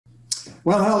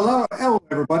Well, hello,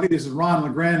 everybody. This is Ron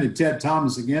LeGrand and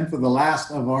Ted.Thomas again for the last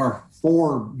of our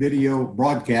 4 video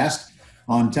broadcasts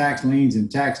on tax liens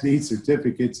and tax deed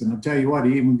certificates. And I'll tell you what,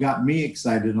 he even got me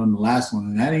excited on the last one,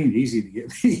 and that ain't easy to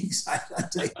get me excited. I'll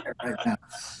tell you that right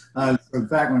now. In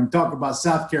fact, when we talk about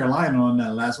South Carolina on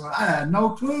that last one, I had no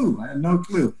clue.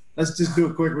 Let's just do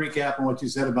a quick recap on what you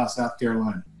said about South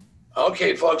Carolina.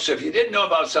 Okay, folks, if you didn't know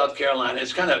about South Carolina,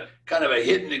 it's kind of a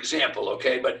hidden example,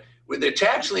 okay? But with the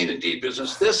tax lien and deed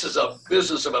business, this is a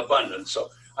business of abundance. So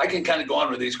I can kind of go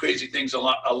on with these crazy things a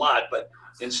lot, but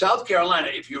in South Carolina,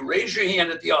 if you raise your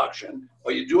hand at the auction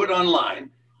or you do it online,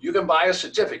 you can buy a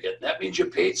certificate. That means you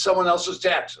paid someone else's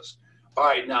taxes. All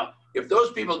right, now, if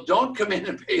those people don't come in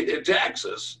and pay their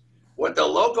taxes, what the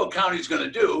local county is going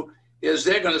to do is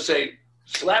they're going to say,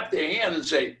 slap their hand and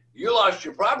say, you lost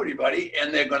your property, buddy,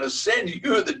 and they're going to send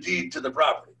you the deed to the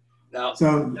property. Now,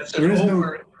 so that's there is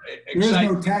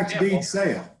no tax deed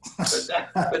sale.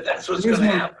 but that's what's going to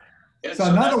happen. And so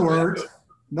in other words,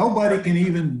 nobody can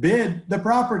even bid the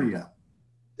property up.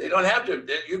 They don't have to.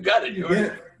 You got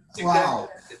it. Wow.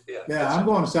 Yeah, I'm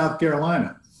going to South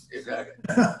Carolina. Exactly.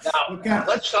 Now,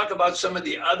 let's talk about some of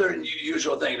the other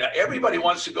unusual things. Now, everybody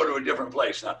wants to go to a different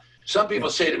place. Now, some people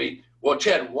say to me, well,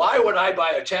 Ted, why would I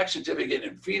buy a tax certificate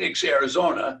in Phoenix,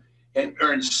 Arizona and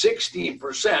earn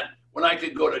 16% when I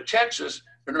could go to Texas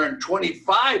and earn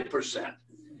 25%?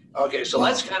 Okay, so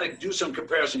let's kind of do some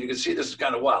comparison. You can see this is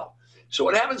kind of wild. So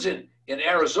what happens in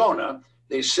Arizona,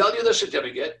 they sell you the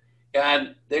certificate,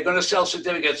 and they're going to sell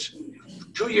certificates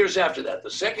 2 years after that,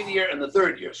 the second year and the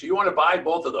third year. So you want to buy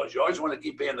both of those. You always want to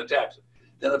keep paying the taxes.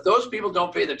 Then if those people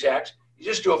don't pay the tax, you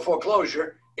just do a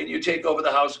foreclosure and you take over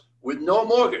the house with no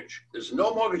mortgage. There's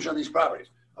no mortgage on these properties.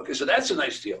 Okay, so that's a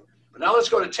nice deal. But now let's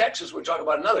go to Texas. We'll talk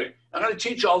about another. I'm going to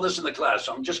teach all this in the class,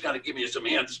 so I'm just going to give you some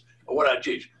hints of what I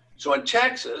teach. So in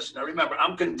Texas, now remember,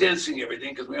 I'm condensing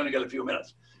everything because we only got a few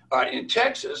minutes. All right, in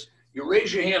Texas, you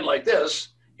raise your hand like this,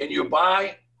 and you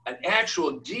buy an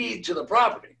actual deed to the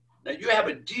property. Now, you have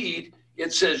a deed.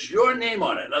 It says your name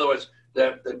on it. In other words,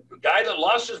 the guy that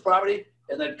lost his property,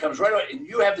 and then comes right away, and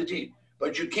you have the deed.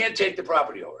 But you can't take the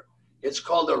property over. It's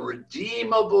called a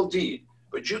redeemable deed.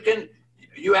 But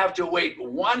you have to wait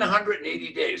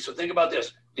 180 days. So think about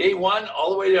this. Day 1 all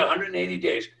the way to 180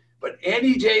 days. But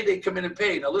any day they come in and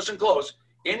pay, now listen close,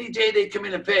 any day they come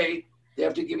in and pay, they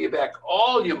have to give you back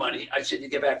all your money. I said you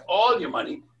give back all your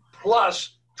money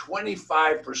plus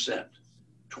 25%.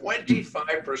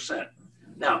 25%.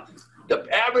 Now, the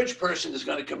average person is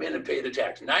going to come in and pay the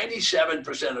tax.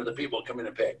 97% of the people come in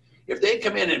and pay. If they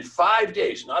come in 5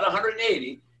 days, not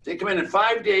 180, if they come in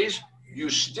 5 days, you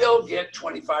still get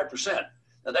 25%.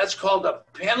 Now, that's called a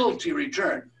penalty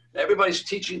return. Now, everybody's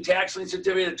teaching tax lien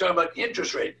certificate and talking about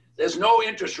interest rate. There's no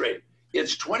interest rate.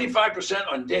 It's 25%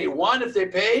 on day 1 if they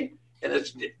pay, and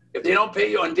if they don't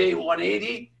pay you on day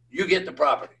 180, you get the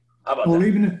property. How about that? Well,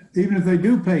 even if they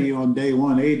do pay you on day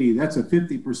 180, that's a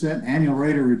 50% annual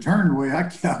rate of return the way I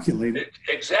calculate it.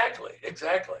 Exactly.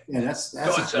 Yeah, that's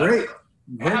a great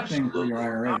thing for your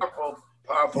IRA.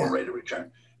 Powerful rate of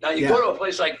return. Now, you go to a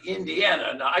place like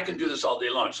Indiana. Now, I can do this all day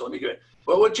long, so let me give it.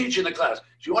 But we'll teach you in the class. So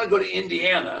you want to go to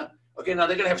Indiana. Okay, now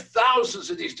they're going to have thousands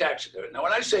of these tax certificates. Now,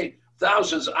 when I say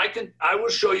thousands, I will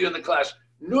show you in the class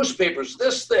newspapers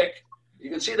this thick. You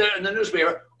can see that in the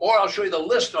newspaper, or I'll show you the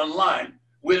list online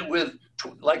with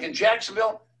like in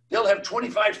Jacksonville, they'll have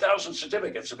 25,000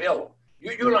 certificates available.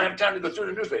 You don't have time to go through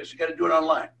the newspapers. You got to do it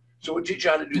online. So we'll teach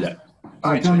you how to do that.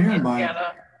 All right, so in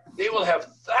Indiana, they will have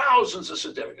thousands of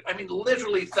certificates. I mean,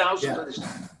 literally thousands of these.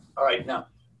 All right, now,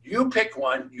 you pick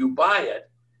one, you buy it,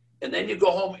 and then you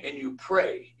go home and you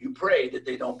pray. You pray that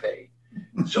they don't pay.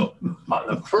 So on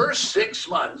the first 6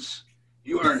 months,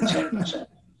 you earn 10%.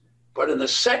 But in the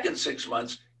second 6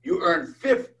 months, you earn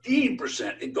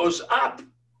 15%. It goes up.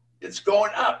 It's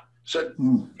going up. So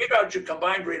figure out your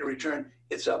combined rate of return.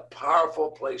 It's a powerful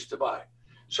place to buy.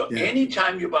 So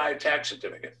anytime you buy a tax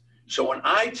certificate, so when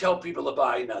I tell people to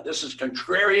buy, now this is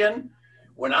contrarian,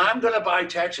 when I'm going to buy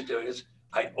tax certificates,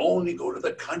 I only go to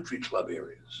the country club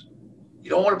areas. You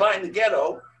don't want to buy in the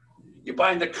ghetto. You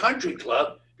buy in the country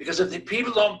club because if the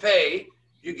people don't pay,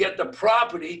 you get the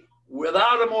property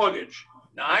without a mortgage.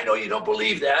 Now, I know you don't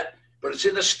believe that, but it's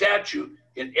in the statute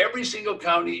in every single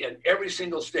county and every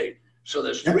single state. So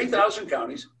there's 3,000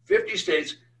 counties, 50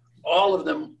 states, all of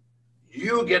them,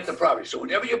 you get the property. So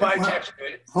whenever you buy a tax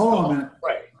certificate, hold on a minute.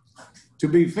 Right. To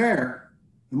be fair,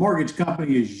 the mortgage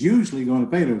company is usually going to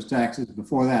pay those taxes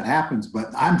before that happens.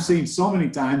 But I'm seeing so many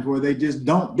times where they just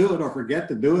don't do it or forget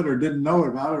to do it or didn't know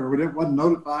about it or wasn't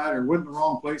notified or went in the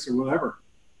wrong place or whatever.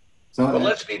 So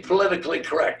let's be politically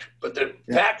correct. But the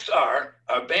facts are,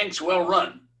 our bank's well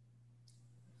run.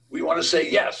 we want to say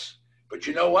yes. But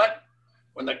you know what?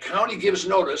 When the county gives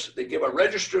notice, they give a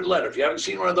registered letter. If you haven't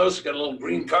seen one of those, it's got a little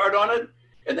green card on it,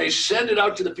 and they send it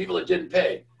out to the people that didn't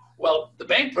pay. Well, the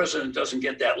bank president doesn't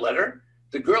get that letter.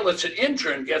 The girl that's an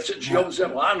intern gets it, and she opens it.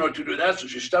 Well, I don't know what to do with that, so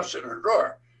she stuffs it in her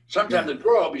drawer. Sometimes the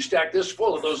drawer will be stacked this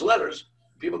full of those letters,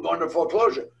 people go into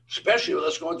foreclosure, especially with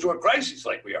us going through a crisis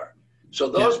like we are. So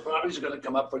those properties are going to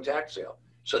come up for tax sale.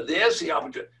 So there's the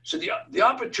opportunity. So the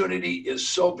opportunity is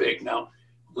so big. Now,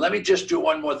 let me just do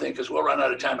one more thing because we'll run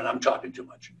out of time and I'm talking too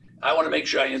much. I want to make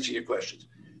sure I answer your questions.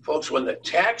 Folks, when the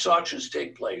tax auctions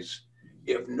take place,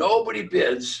 if nobody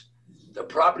bids, the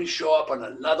properties show up on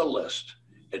another list.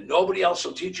 And nobody else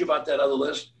will teach you about that other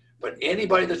list, but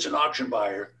anybody that's an auction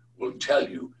buyer will tell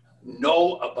you,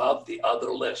 know about the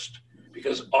other list.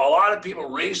 Because a lot of people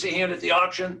raise their hand at the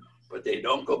auction, but they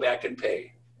don't go back and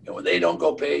pay. And when they don't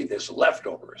go pay, there's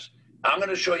leftovers. I'm going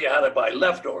to show you how to buy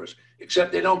leftovers,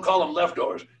 except they don't call them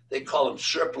leftovers. They call them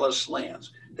surplus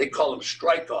lands. They call them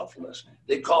strike-off lists.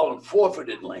 They call them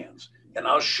forfeited lands. And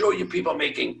I'll show you people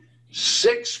making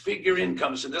six-figure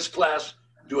incomes in this class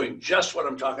doing just what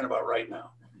I'm talking about right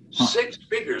now. 6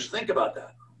 figures. Think about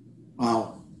that.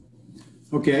 Wow.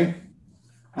 Okay.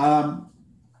 How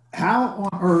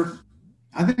on earth,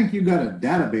 I think you've got a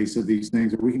database of these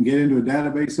things, or we can get into a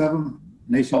database of them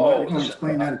nationwide. You're going to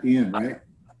explain that at the end, right?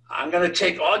 I'm going to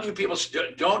take all you people,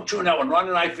 don't tune out. When Ron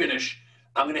and I finish,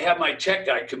 I'm going to have my tech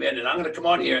guy come in and I'm going to come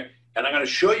on here and I'm going to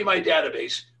show you my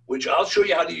database, which I'll show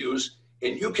you how to use.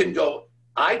 And you can go,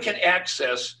 I can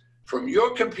access from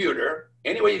your computer,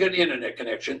 anyway you got an internet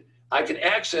connection, I can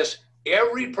access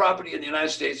every property in the United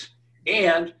States,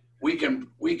 and we can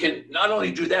not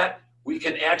only do that, we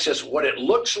can access what it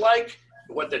looks like,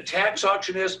 what the tax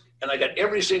auction is, and I got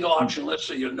every single auction list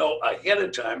so you know ahead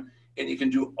of time, and you can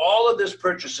do all of this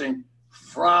purchasing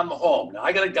from home. Now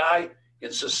I got a guy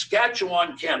in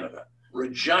Saskatchewan, Canada,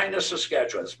 Regina,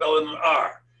 Saskatchewan, spelled with an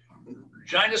R.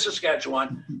 Regina,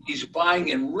 Saskatchewan, he's buying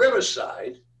in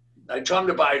Riverside. I told him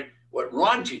to buy what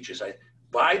Ron teaches. I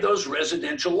buy those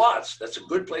residential lots. That's a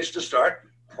good place to start.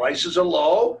 Prices are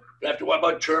low. You have to worry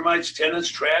about termites, tenants,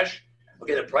 trash.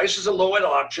 Okay, the prices are low at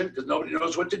auction because nobody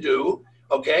knows what to do.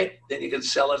 Okay, then you can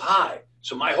sell it high.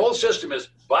 So my whole system is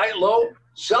buy it low,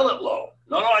 sell it low.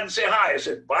 No, I didn't say high. I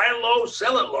said buy it low,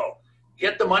 sell it low.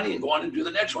 Get the money and go on and do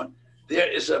the next one.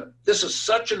 This is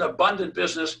such an abundant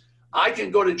business. I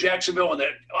can go to Jacksonville when the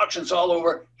auction's all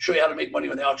over, show you how to make money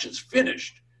when the auction's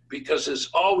finished, because there's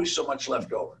always so much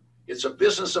left over. It's a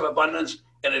business of abundance,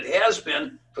 and it has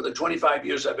been for the 25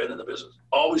 years I've been in the business.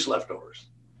 Always leftovers.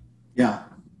 Yeah,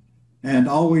 and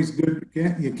always good.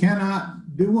 You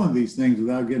cannot do one of these things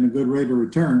without getting a good rate of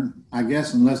return, I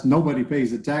guess, unless nobody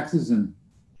pays the taxes and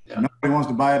nobody wants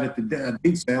to buy it at the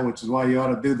deed sale, which is why you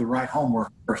ought to do the right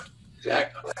homework first.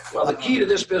 Exactly. Well, the key to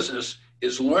this business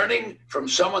is learning from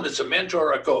someone that's a mentor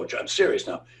or a coach. I'm serious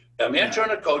now. A mentor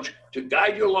and a coach to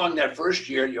guide you along that first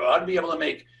year. You ought to be able to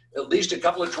make at least a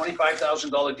couple of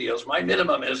 $25,000 deals. My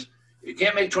minimum is, if you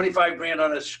can't make 25 grand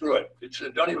on it, screw it.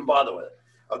 Don't even bother with it,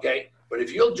 okay? But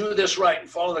if you'll do this right and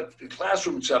follow the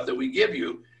classroom stuff that we give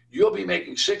you, you'll be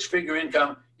making 6-figure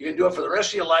income. You can do it for the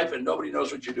rest of your life and nobody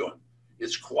knows what you're doing.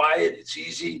 It's quiet, it's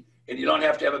easy, and you don't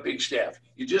have to have a big staff.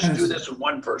 You just do this with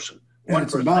one person. And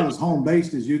it's about as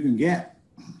home-based as you can get.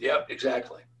 Yep,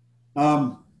 exactly.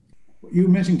 You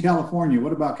mentioned California.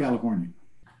 What about California?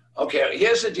 Okay,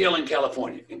 here's the deal in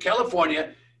California. In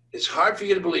California, it's hard for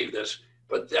you to believe this,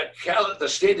 but the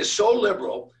state is so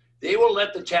liberal, they will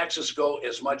let the taxes go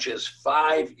as much as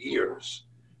 5 years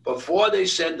before they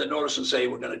send the notice and say,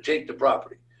 we're going to take the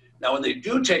property. Now, when they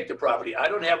do take the property, I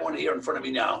don't have one here in front of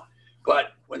me now,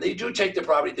 but when they do take the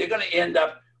property, they're going to end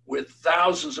up with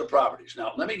thousands of properties.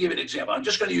 Now, let me give you an example. I'm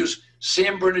just going to use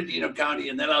San Bernardino County,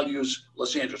 and then I'll use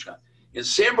Los Angeles County. In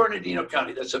San Bernardino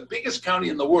County, that's the biggest county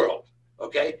in the world,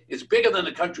 okay? It's bigger than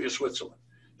the country of Switzerland.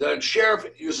 The sheriff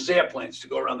uses airplanes to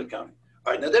go around the county.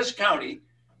 All right, now this county,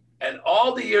 and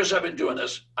all the years I've been doing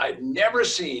this, I've never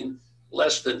seen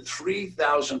less than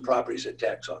 3,000 properties at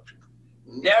tax auction.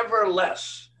 Never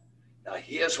less. Now,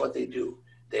 here's what they do.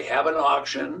 They have an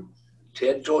auction.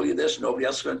 Ted told you this. Nobody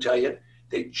else is going to tell you.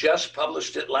 They just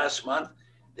published it last month.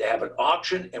 They have an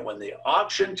auction, and when the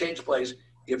auction takes place,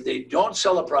 if they don't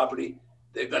sell a property,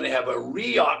 they're going to have a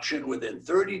re-auction within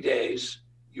 30 days.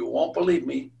 You won't believe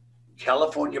me.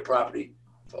 California property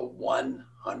for $100.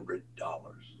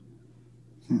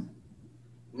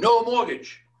 No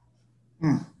mortgage.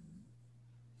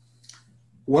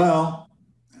 Well,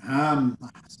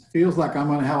 feels like I'm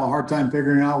going to have a hard time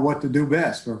figuring out what to do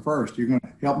best or first. You're going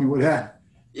to help me with that?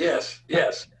 Yes. Yeah,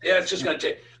 it's just going to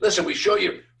take, listen, we show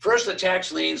you first the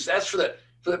tax liens. That's for the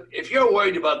if you're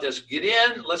worried about this, get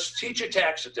in, let's teach you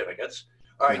tax certificates.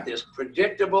 All right, there's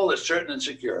predictable, there's certain and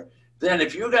secure. Then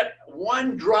if you got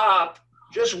one drop,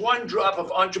 just one drop of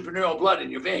entrepreneurial blood in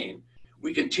your vein,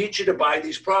 we can teach you to buy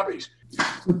these properties.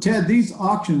 So Ted, these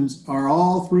auctions are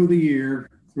all through the year,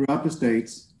 throughout the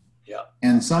states. Yeah.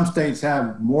 And some states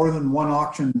have more than one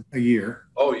auction a year.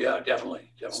 Oh yeah,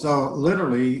 definitely. So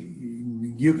literally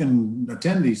you can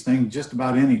attend these things just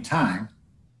about any time.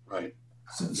 Right.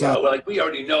 So like we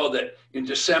already know that in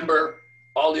December,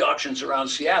 all the auctions around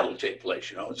Seattle take place.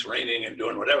 You know, it's raining and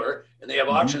doing whatever. And they have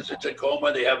auctions in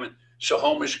Tacoma, they have in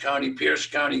Snohomish County, Pierce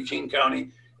County, King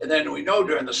County. And then we know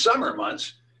during the summer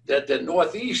months that the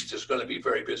Northeast is going to be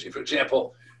very busy. For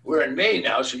example, we're in May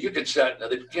now, so you could start, now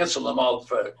they've canceled them all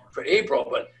for April,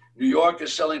 but New York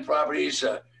is selling properties,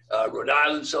 Rhode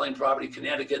Island selling property,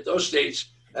 Connecticut, those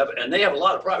states have, and they have a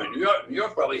lot of property. New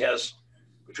York probably has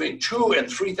between 2,000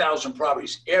 and 3,000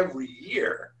 properties every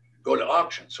year go to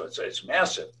auction. So it's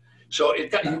massive. So you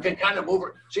can kind of move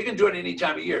it. So you can do it any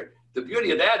time of year. The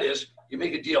beauty of that is you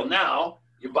make a deal now,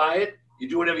 you buy it, you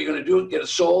do whatever you're going to do, get it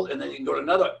sold, and then you can go to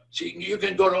another. So you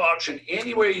can go to auction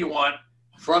anywhere you want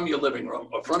from your living room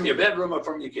or from your bedroom or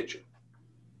from your kitchen.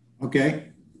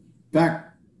 Okay. In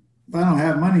fact, if I don't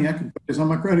have money, I can put this on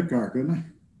my credit card, couldn't I?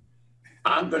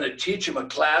 I'm going to teach him a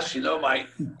class. You know,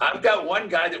 I've got one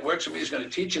guy that works with me who's going to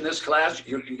teach in this class.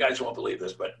 You guys won't believe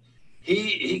this, but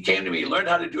he came to me, learned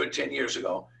how to do it 10 years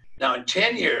ago. Now in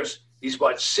 10 years, he's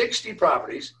bought 60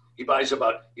 properties. He buys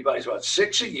about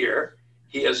 6 a year.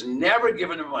 He has never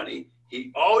given him money.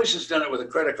 He always has done it with a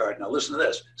credit card. Now listen to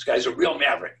this. This guy's a real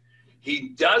maverick. He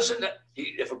doesn't,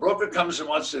 if a broker comes and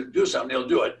wants to do something, he'll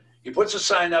do it. He puts a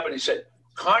sign up and he said,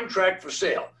 contract for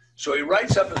sale. So he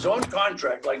writes up his own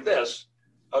contract like this,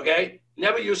 okay?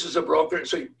 Never uses a broker.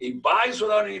 So he buys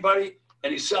without anybody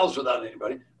and he sells without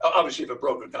anybody. Obviously, if a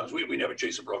broker comes, we never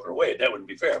chase a broker away. That wouldn't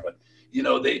be fair. But, you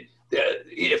know,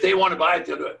 if they want to buy it,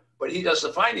 they'll do it. But he does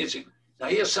the financing. Now,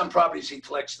 he has some properties he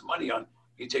collects the money on.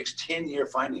 He takes 10-year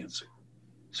financing.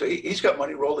 So he's got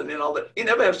money rolling in all that. He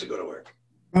never has to go to work.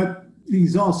 But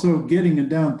he's also getting a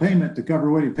down payment to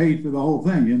cover what he paid for the whole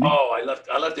thing, isn't he? Oh, I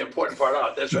left the important part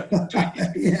out. That's right. So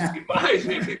Yeah. He buys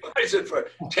it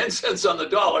for 10 cents on the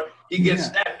dollar. He gets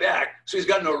that back, so he's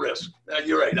got no risk.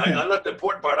 You're right. I left the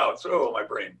important part out. So my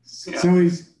brain. Yeah. So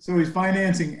he's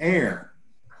financing air.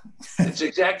 That's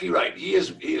exactly right.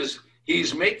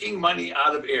 He's making money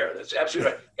out of air. That's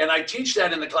absolutely right. And I teach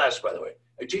that in the class, by the way.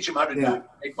 I teach him how to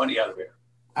make money out of air.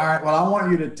 All right. Well, I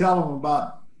want you to tell him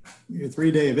about your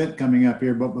 3-day event coming up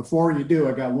here. But before you do,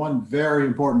 I got one very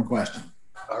important question.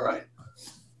 All right.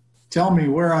 Tell me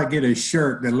where I get a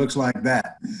shirt that looks like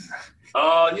that.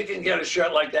 Oh, you can get a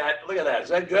shirt like that. Look at that. Is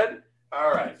that good? All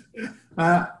right.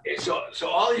 Okay, so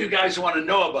all you guys want to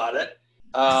know about it.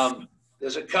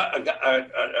 There's a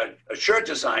shirt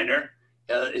designer.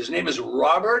 His name is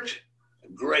Robert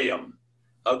Graham.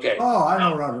 Okay. Oh, I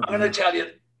know Robert. I'm going to tell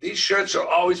you, these shirts are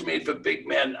always made for big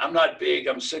men. I'm not big.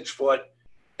 I'm 6 foot.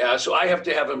 So I have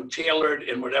to have them tailored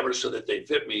and whatever so that they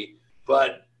fit me.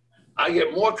 But I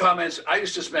get more comments. I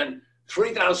used to spend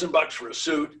 $3,000 for a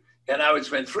suit, and I would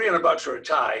spend $300 for a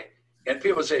tie. And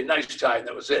people would say, nice tie, and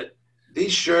that was it.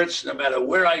 These shirts, no matter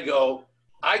where I go,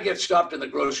 I get stopped in the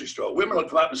grocery store. Women will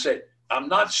come up and say, I'm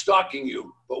not stalking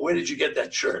you, but where did you get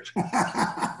that shirt?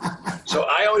 So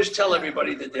I always tell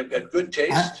everybody that they've got good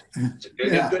taste.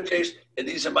 They've got good taste, and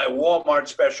these are my Walmart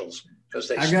specials because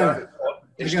they started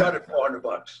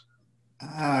 $400.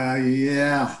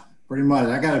 Yeah, pretty much.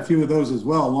 I got a few of those as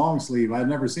well, long sleeve. I've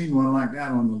never seen one like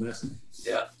that on the list.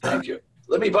 Yeah, thank you.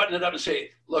 Let me button it up and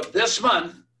say, look, this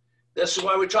month, this is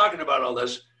why we're talking about all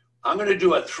this. I'm going to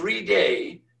do a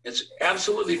 3-day. It's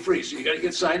absolutely free, so you got to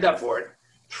get signed up for it.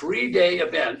 3-day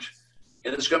event,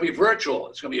 and it's going to be virtual.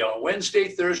 It's going to be on Wednesday,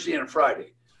 Thursday, and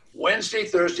Friday. Wednesday,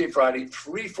 Thursday, Friday,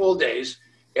 3 full days.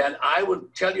 And I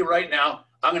would tell you right now,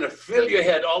 I'm going to fill your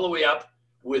head all the way up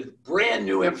with brand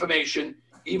new information,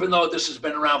 even though this has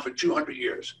been around for 200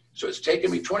 years. So it's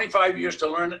taken me 25 years to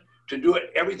learn it, to do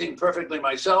it everything perfectly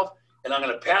myself. And I'm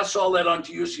going to pass all that on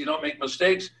to you so you don't make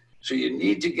mistakes. So you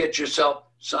need to get yourself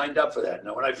signed up for that.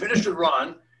 Now, when I finish with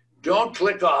Ron, don't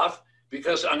click off,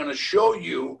 because I'm going to show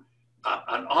you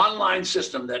an online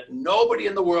system that nobody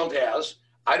in the world has.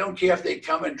 I don't care if they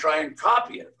come and try and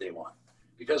copy it if they want,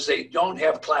 because they don't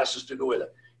have classes to go with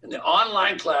it. And the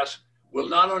online class will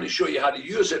not only show you how to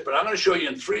use it, but I'm going to show you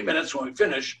in 3 minutes when we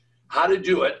finish how to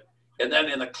do it. And then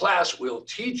in the class, we'll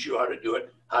teach you how to do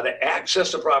it, how to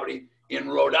access the property in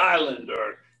Rhode Island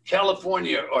or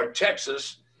California or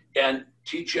Texas, and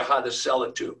teach you how to sell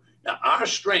it too. Now, our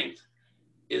strength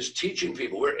is teaching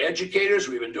people. We're educators.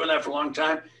 We've been doing that for a long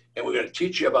time. and we're going to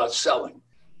teach you about selling.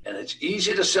 And it's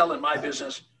easy to sell in my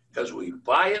business because we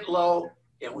buy it low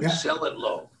and we sell it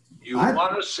low. You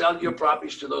want to sell your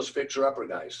properties to those fixer-upper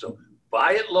guys. So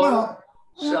buy it low,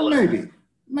 sell it.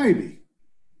 Maybe.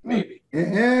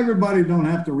 Everybody don't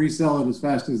have to resell it as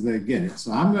fast as they get it.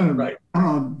 So I'm going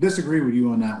to disagree with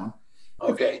you on that one.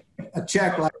 Okay. A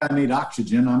check like I need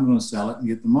oxygen, I'm going to sell it and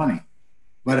get the money.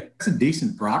 But if it's a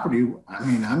decent property, I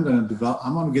mean, I'm going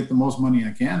to get the most money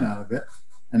I can out of it.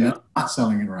 And I'm not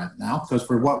selling it right now because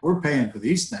for what we're paying for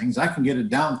these things, I can get a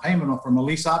down payment from a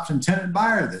lease option tenant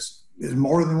buyer. This is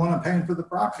more than what I'm paying for the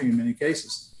property in many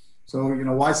cases. So,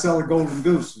 why sell a golden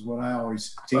goose is what I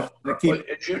always teach. But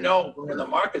as you know, when the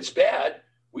market's bad,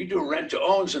 we do rent to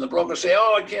owns and the brokers say,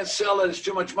 oh, I can't sell it. It's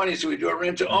too much money. So we do a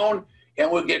rent to own and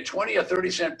we'll get 20 or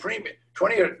 30 cent premium,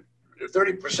 20 or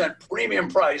 30% premium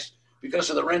price because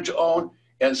of the rent to own.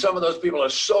 And some of those people are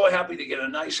so happy to get a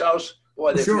nice house.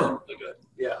 Boy, they feel really good.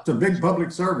 Yeah. It's a big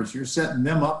public service. You're setting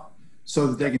them up so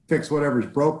that they can fix whatever's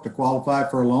broke to qualify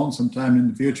for a loan sometime in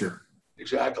the future.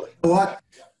 Exactly. What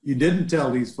you didn't tell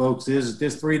these folks is that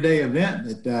this 3-day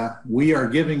event that we are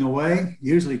giving away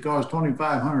usually costs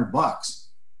 $2,500.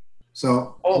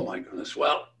 So. Oh my goodness.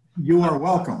 Well, you are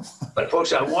welcome. But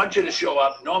folks, I want you to show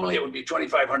up. Normally it would be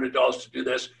 $2,500 to do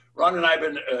this. Ron and I have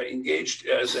been engaged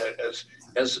as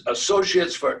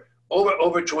associates for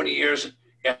over 20 years.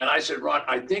 And I said, Ron,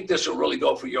 I think this will really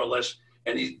go for your list.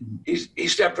 And he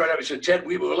stepped right up. He said, Ted,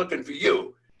 we were looking for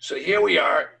you. So here we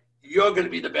are. You're going to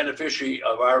be the beneficiary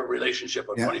of our relationship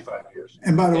of 25 years.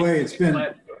 And by the way,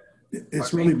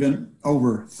 it's really been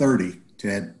over 30,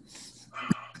 Ted.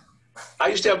 I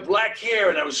used to have black hair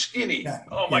and I was skinny.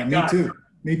 Oh my God.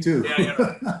 Me too.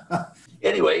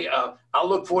 Anyway, I'll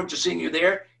look forward to seeing you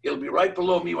there. It'll be right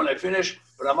below me when I finish,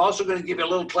 but I'm also going to give you a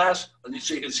little class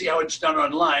so you can see how it's done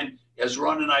online as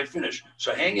Ron and I finish.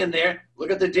 So hang in there,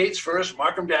 look at the dates first,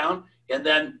 mark them down, and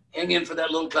then hang in for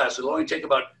that little class. It'll only take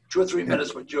about 2 or 3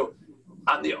 minutes, but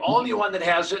I'm the only one that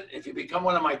has it. If you become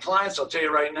one of my clients, I'll tell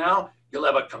you right now, you'll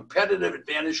have a competitive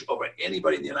advantage over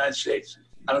anybody in the United States.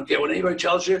 I don't care what anybody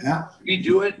tells you. We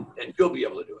do it, and you'll be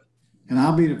able to do it. And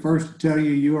I'll be the first to tell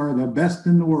you, you are the best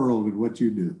in the world at what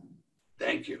you do.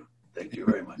 Thank you. Thank you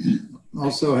very much.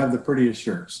 Also have the prettiest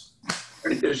shirts.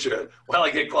 Prettiest shirt. Well,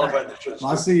 I get qualified in the shirts.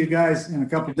 I'll see you guys in a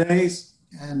couple of days,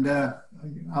 and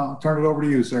I'll turn it over to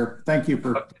you, sir. Thank you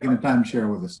for taking the time to share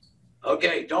with us.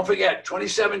 Okay, don't forget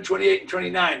 27, 28, and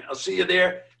 29. I'll see you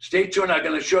there. Stay tuned. I'm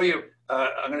going to show you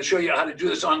how to do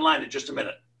this online in just a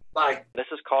minute. Bye. This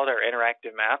is called our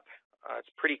interactive map. It's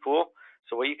pretty cool.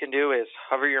 So what you can do is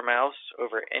hover your mouse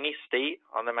over any state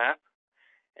on the map,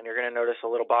 and you're going to notice a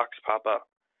little box pop up.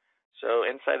 So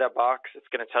inside that box, it's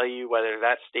going to tell you whether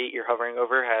that state you're hovering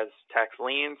over has tax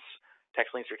liens, tax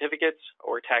lien certificates,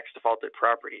 or tax defaulted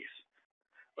properties.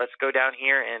 Let's go down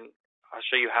here and I'll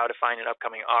show you how to find an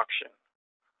upcoming auction.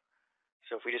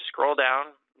 So if we just scroll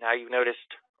down, now you've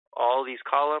noticed all these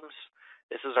columns.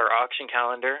 This is our auction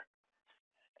calendar.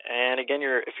 And again,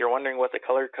 if you're wondering what the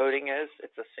color coding is,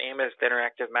 it's the same as the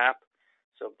interactive map.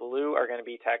 So blue are going to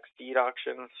be tax deed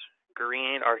auctions,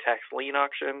 green are tax lien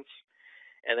auctions,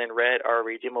 and then red are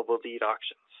redeemable deed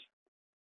auctions.